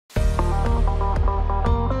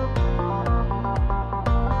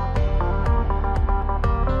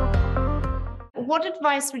what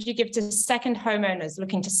advice would you give to second homeowners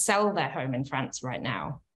looking to sell their home in France right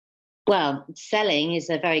now? Well, selling is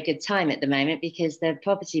a very good time at the moment because the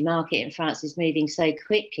property market in France is moving so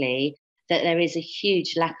quickly that there is a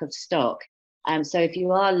huge lack of stock. So if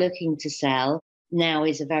you are looking to sell, now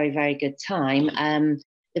is a very, very good time.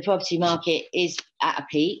 The property market is at a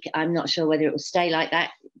peak. I'm not sure whether it will stay like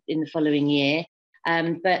that in the following year.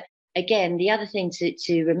 But again, the other thing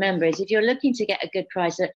to remember is if you're looking to get a good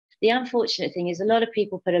price, the unfortunate thing is a lot of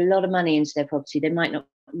people put a lot of money into their property. They might not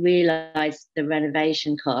realise the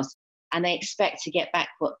renovation costs, and they expect to get back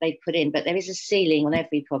what they put in, but there is a ceiling on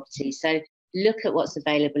every property. So look at what's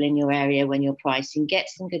available in your area when you're pricing, get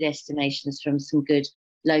some good estimations from some good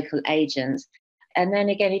local agents. And then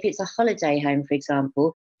again, if it's a holiday home, for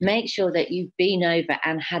example, make sure that you've been over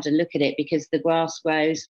and had a look at it because the grass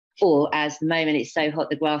grows, or as the moment it's so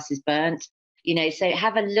hot, the grass is burnt. So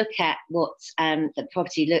have a look at what the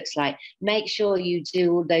property looks like. Make sure you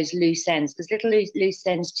do all those loose ends, because little loose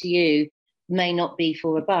ends to you may not be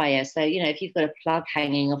for a buyer. So, if you've got a plug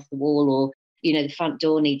hanging off the wall, or, the front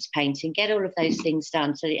door needs painting, get all of those things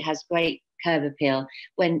done so that it has great curb appeal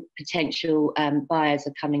when potential buyers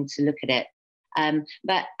are coming to look at it.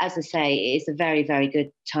 But as I say, it is a very, very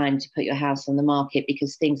good time to put your house on the market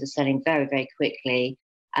because things are selling very, very quickly,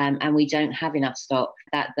 and we don't have enough stock.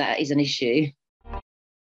 That is an issue.